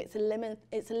setting. It's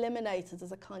eliminated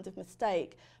as a kind of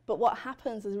mistake. But what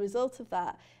happens as a result of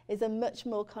that is a much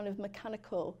more kind of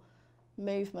mechanical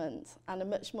movement and a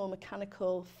much more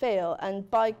mechanical feel. And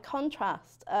by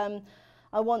contrast,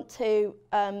 I want to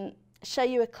show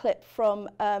you a clip from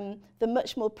the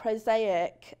much more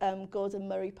prosaic Gordon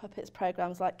Murray puppets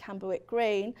programmes like Camberwick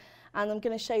Green, and I'm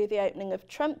going to show you the opening of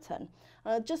Trumpton.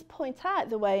 And I'll just point out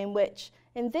the way in which,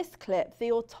 in this clip,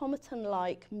 the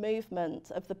automaton-like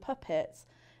movement of the puppets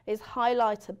is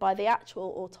highlighted by the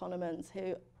actual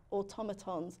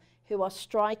automatons who are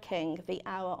striking the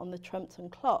hour on the Trumpton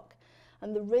clock,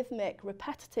 and the rhythmic,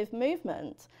 repetitive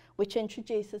movement which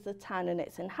introduces the town and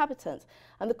its inhabitants.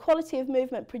 And the quality of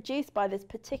movement produced by this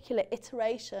particular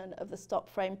iteration of the stop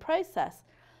frame process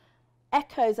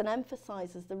echoes and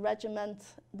emphasises the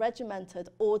regimented,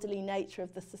 orderly nature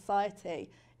of the society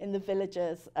in the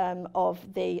villages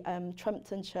of the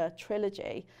Trumptonshire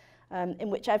trilogy, in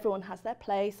which everyone has their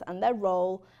place and their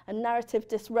role, and narrative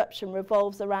disruption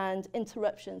revolves around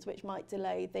interruptions which might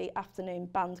delay the afternoon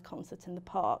band concert in the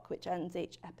park, which ends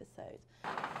each episode.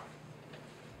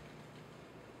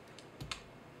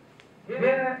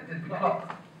 Here is the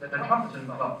clock, the Trumpton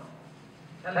clock,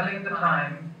 telling the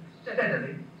time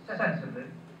steadily, sensibly,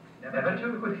 never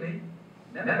too quickly,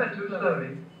 never too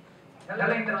slowly,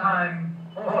 telling the time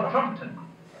for Trumpton.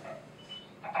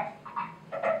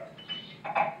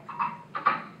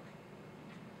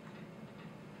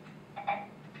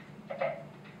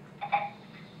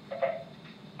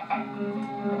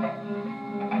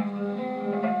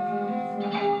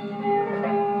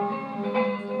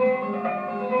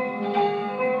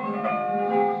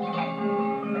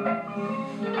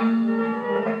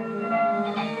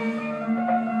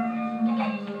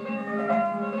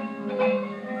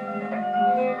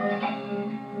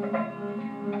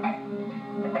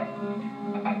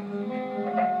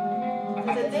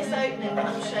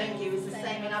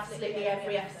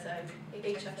 Every episode,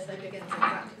 each episode begins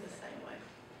exactly the same way.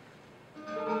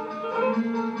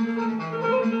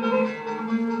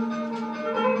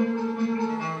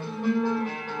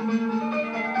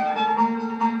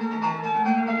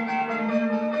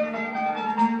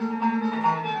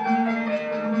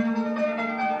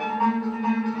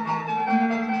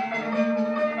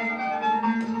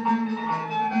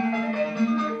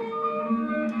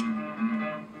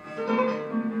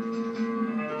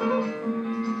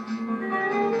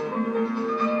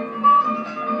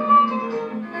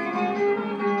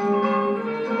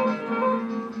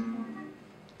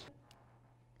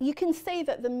 You can see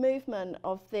that the movement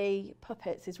of the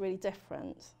puppets is really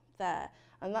different there,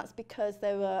 and that's because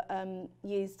they were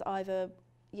used either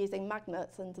using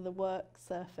magnets under the work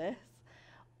surface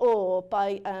or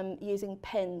by using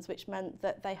pins, which meant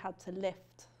that they had to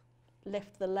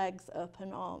lift the legs up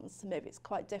and arms to move. It's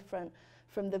quite different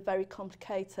from the very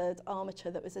complicated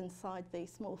armature that was inside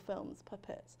these small films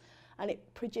puppets, and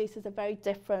it produces a very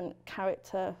different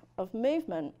character of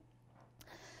movement.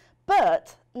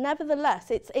 But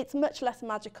nevertheless, it's much less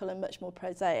magical and much more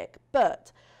prosaic.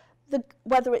 But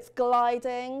whether it's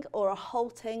gliding or a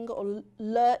halting or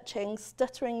lurching,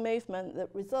 stuttering movement that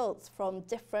results from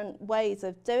different ways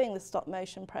of doing the stop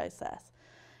motion process,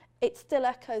 it still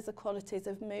echoes the qualities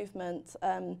of movement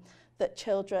that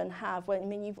children have. I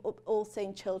mean, you've all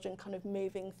seen children kind of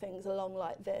moving things along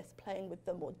like this, playing with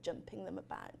them or jumping them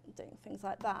about, doing things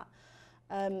like that.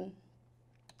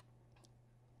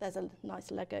 There's a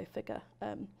nice Lego figure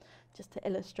just to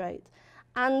illustrate.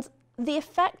 And the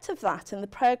effect of that in the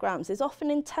programmes is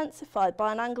often intensified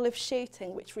by an angle of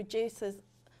shooting which reproduces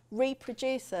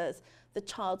the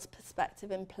child's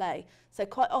perspective in play. So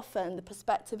quite often the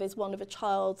perspective is one of a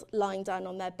child lying down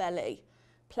on their belly,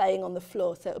 playing on the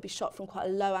floor, so it'll be shot from quite a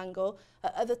low angle.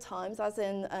 At other times, as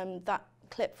in that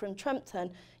clip from Trumpton,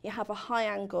 you have a high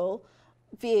angle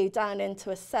view down into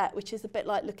a set, which is a bit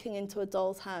like looking into a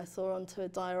doll's house or onto a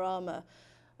diorama,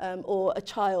 or a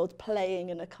child playing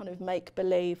in a kind of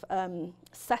make-believe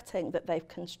setting that they've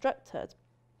constructed.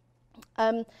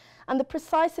 And the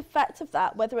precise effect of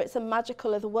that, whether it's a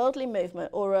magical otherworldly movement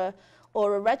or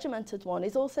a regimented one,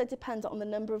 is also dependent on the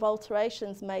number of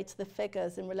alterations made to the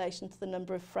figures in relation to the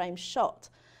number of frames shot.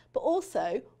 But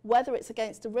also, whether it's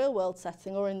against a real-world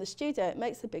setting or in the studio, it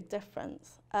makes a big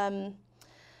difference.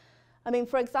 I mean,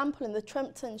 for example, in the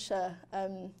Trumptonshire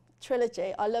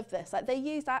trilogy, I love this. Like, they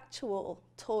use actual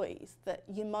toys that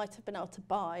you might have been able to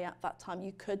buy at that time,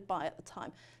 you could buy at the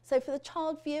time. So for the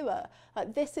child viewer,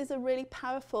 this is a really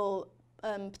powerful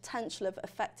potential of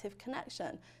effective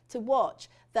connection to watch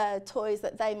their toys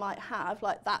that they might have,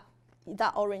 like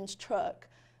that orange truck,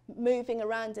 moving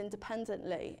around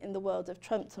independently in the world of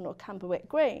Trumpton or Camberwick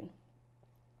Green.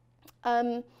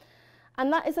 And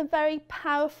that is a very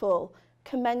powerful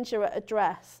commensurate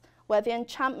address where the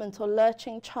enchantment or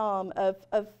lurching charm of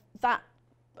that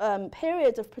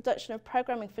period of production of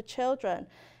programming for children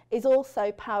is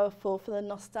also powerful for the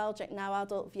nostalgic, now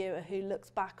adult viewer who looks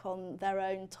back on their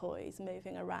own toys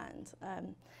moving around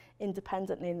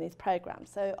independently in these programs.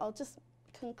 So I'll just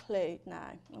conclude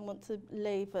now. I want to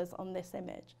leave us on this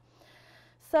image.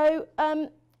 So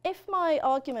if my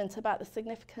argument about the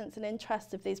significance and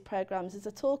interest of these programs is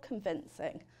at all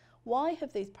convincing, why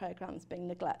have these programs been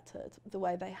neglected the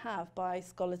way they have by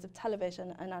scholars of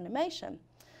television and animation?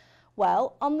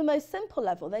 Well, on the most simple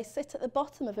level, they sit at the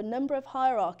bottom of a number of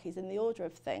hierarchies in the order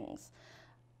of things.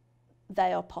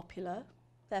 They are popular,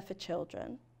 they're for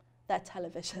children, they're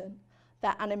television,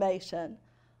 they're animation,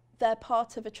 they're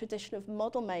part of a tradition of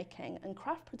model making and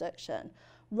craft production,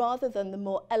 rather than the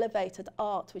more elevated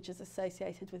art which is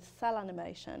associated with cell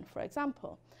animation, for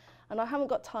example. And I haven't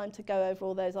got time to go over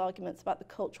all those arguments about the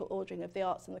cultural ordering of the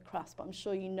arts and the crafts, but I'm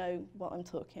sure you know what I'm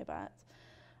talking about.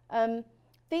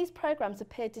 These programs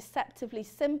appear deceptively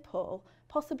simple,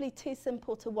 possibly too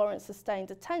simple to warrant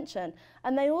sustained attention,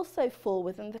 and they also fall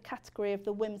within the category of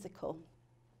the whimsical.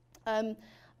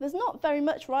 There's not very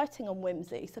much writing on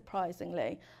whimsy,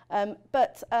 surprisingly,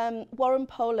 but Warren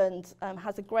Poland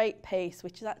has a great piece,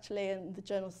 which is actually in the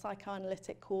journal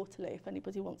Psychoanalytic Quarterly, if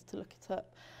anybody wants to look it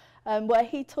up, where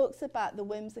he talks about the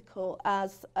whimsical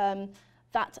as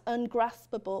that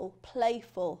ungraspable,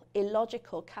 playful,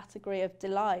 illogical category of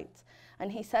delight.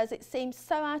 And he says it seems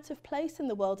so out of place in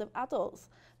the world of adults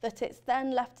that it's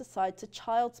then left aside to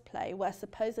child's play, where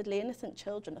supposedly innocent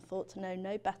children are thought to know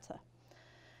no better.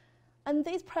 And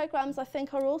these programs, I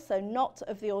think, are also not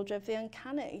of the order of the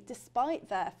uncanny, despite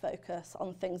their focus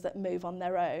on things that move on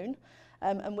their own,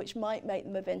 and which might make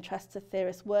them of interest to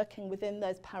theorists working within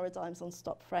those paradigms on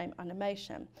stop-frame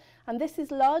animation. And this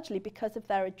is largely because of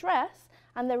their address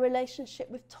and their relationship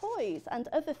with toys and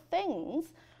other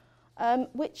things,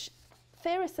 which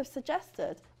theorists have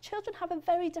suggested. Children have a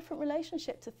very different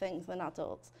relationship to things than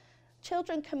adults.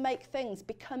 Children can make things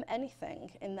become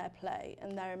anything in their play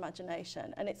and their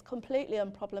imagination, and it's completely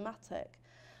unproblematic.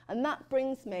 And that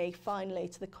brings me finally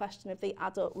to the question of the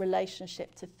adult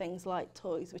relationship to things like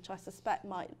toys, which I suspect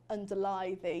might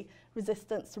underlie the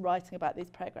resistance to writing about these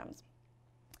programs.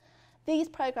 These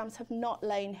programs have not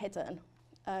lain hidden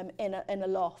in a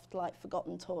loft like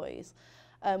forgotten toys,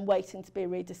 waiting to be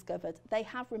rediscovered. They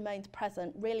have remained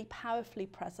present, really powerfully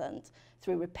present,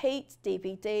 through repeats,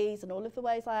 DVDs, and all of the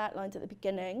ways I outlined at the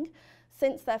beginning,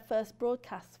 since their first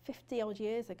broadcast 50-odd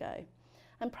years ago.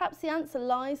 And perhaps the answer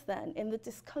lies then in the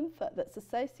discomfort that's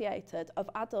associated of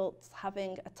adults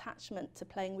having attachment to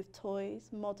playing with toys,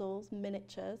 models,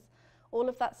 miniatures, all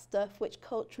of that stuff which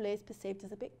culturally is perceived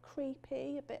as a bit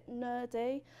creepy, a bit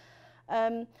nerdy.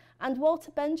 And Walter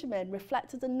Benjamin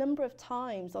reflected a number of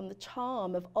times on the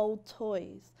charm of old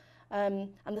toys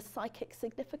and the psychic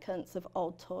significance of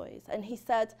old toys. And he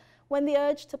said, when the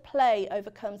urge to play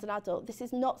overcomes an adult, this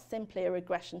is not simply a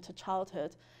regression to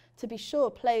childhood. To be sure,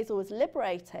 play is always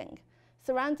liberating.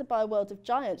 Surrounded by a world of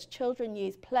giants, children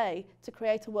use play to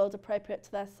create a world appropriate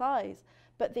to their size.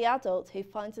 But the adult who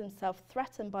finds himself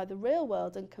threatened by the real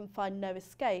world and can find no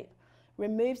escape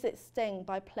removes its sting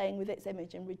by playing with its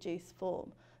image in reduced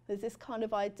form. There's this kind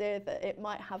of idea that it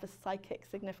might have a psychic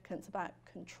significance about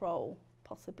control,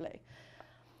 possibly.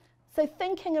 So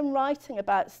thinking and writing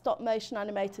about stop-motion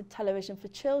animated television for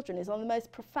children is on the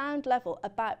most profound level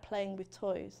about playing with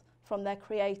toys, from their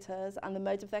creators and the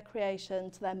mode of their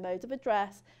creation to their mode of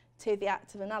address to the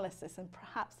act of analysis, and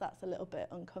perhaps that's a little bit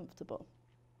uncomfortable.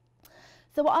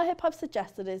 So what I hope I've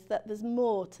suggested is that there's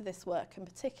more to this work, and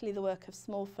particularly the work of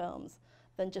small films,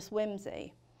 than just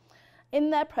whimsy. In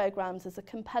their programmes, there's a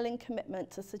compelling commitment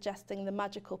to suggesting the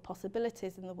magical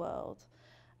possibilities in the world,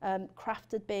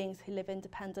 crafted beings who live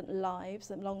independent lives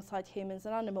alongside humans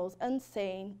and animals,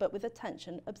 unseen but with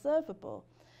attention observable.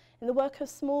 In the work of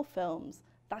small films,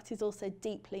 that is also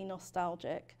deeply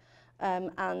nostalgic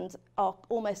and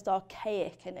almost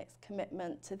archaic in its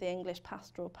commitment to the English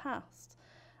pastoral past.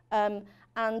 And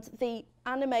the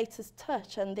animator's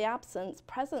touch and the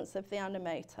presence of the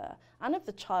animator and of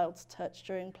the child's touch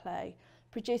during play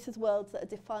produces worlds that are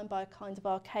defined by a kind of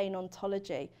arcane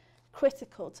ontology,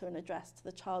 critical to an address to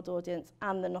the child audience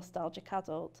and the nostalgic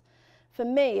adult. For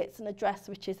me, it's an address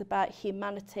which is about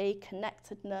humanity,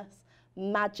 connectedness,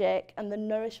 magic, and the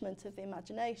nourishment of the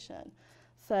imagination.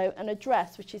 So an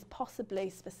address which is possibly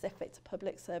specific to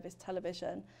public service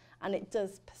television, and it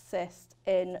does persist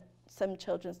in some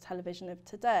children's television of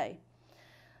today.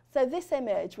 So this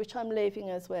image, which I'm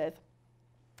leaving us with,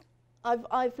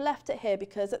 I've left it here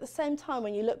because at the same time,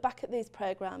 when you look back at these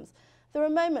programmes, There are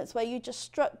moments where you're just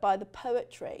struck by the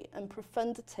poetry and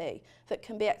profundity that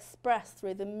can be expressed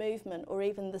through the movement or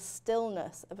even the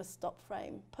stillness of a stop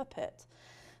frame puppet.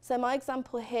 So my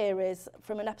example here is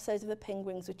from an episode of The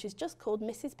Penguins, which is just called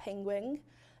Mrs. Penguin.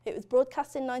 It was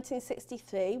broadcast in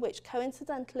 1963, which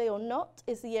coincidentally or not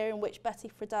is the year in which Betty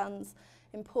Friedan's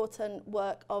important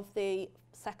work of the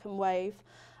second wave,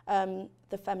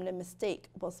 The Feminine Mystique,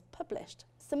 was published.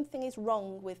 Something is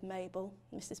wrong with Mabel,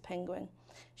 Mrs. Penguin.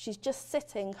 She's just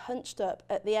sitting hunched up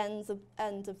at the end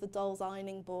of the doll's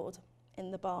ironing board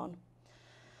in the barn.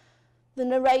 The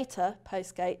narrator,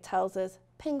 Postgate, tells us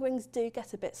penguins do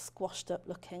get a bit squashed up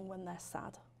looking when they're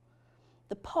sad.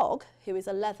 The Pog, who is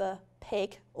a leather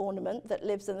pig ornament that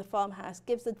lives in the farmhouse,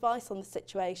 gives advice on the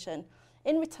situation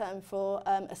in return for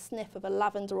a sniff of a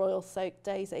lavender oil-soaked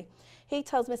daisy. He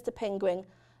tells Mr. Penguin,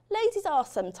 ladies are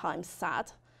sometimes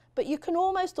sad, but you can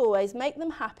almost always make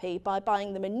them happy by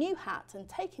buying them a new hat and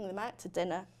taking them out to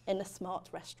dinner in a smart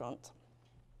restaurant.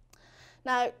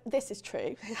 Now, this is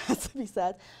true, it has to be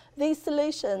said. These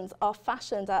solutions are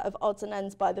fashioned out of odds and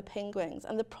ends by the penguins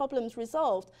and the problem's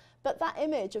resolved, but that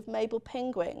image of Mabel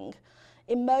Penguin,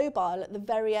 immobile at the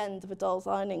very end of a doll's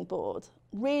ironing board,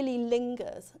 really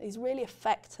lingers, is really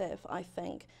effective, I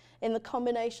think, in the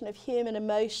combination of human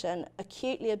emotion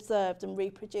acutely observed and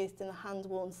reproduced in the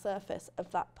hand-worn surface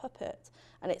of that puppet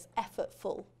and its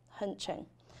effortful hunching.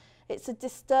 It's a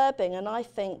disturbing and I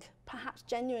think perhaps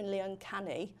genuinely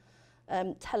uncanny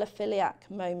telephiliac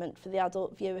moment for the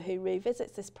adult viewer who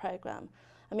revisits this programme.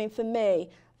 I mean, for me,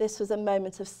 this was a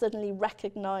moment of suddenly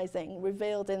recognising,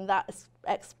 revealed in that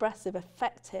expressive,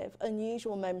 effective,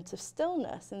 unusual moment of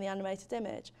stillness in the animated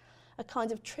image, a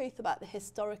kind of truth about the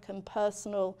historic and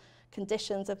personal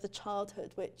conditions of the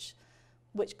childhood which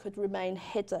could remain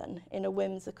hidden in a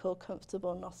whimsical,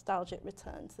 comfortable, nostalgic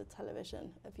return to the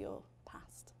television of your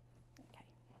past.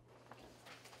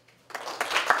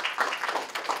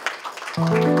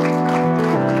 Okay.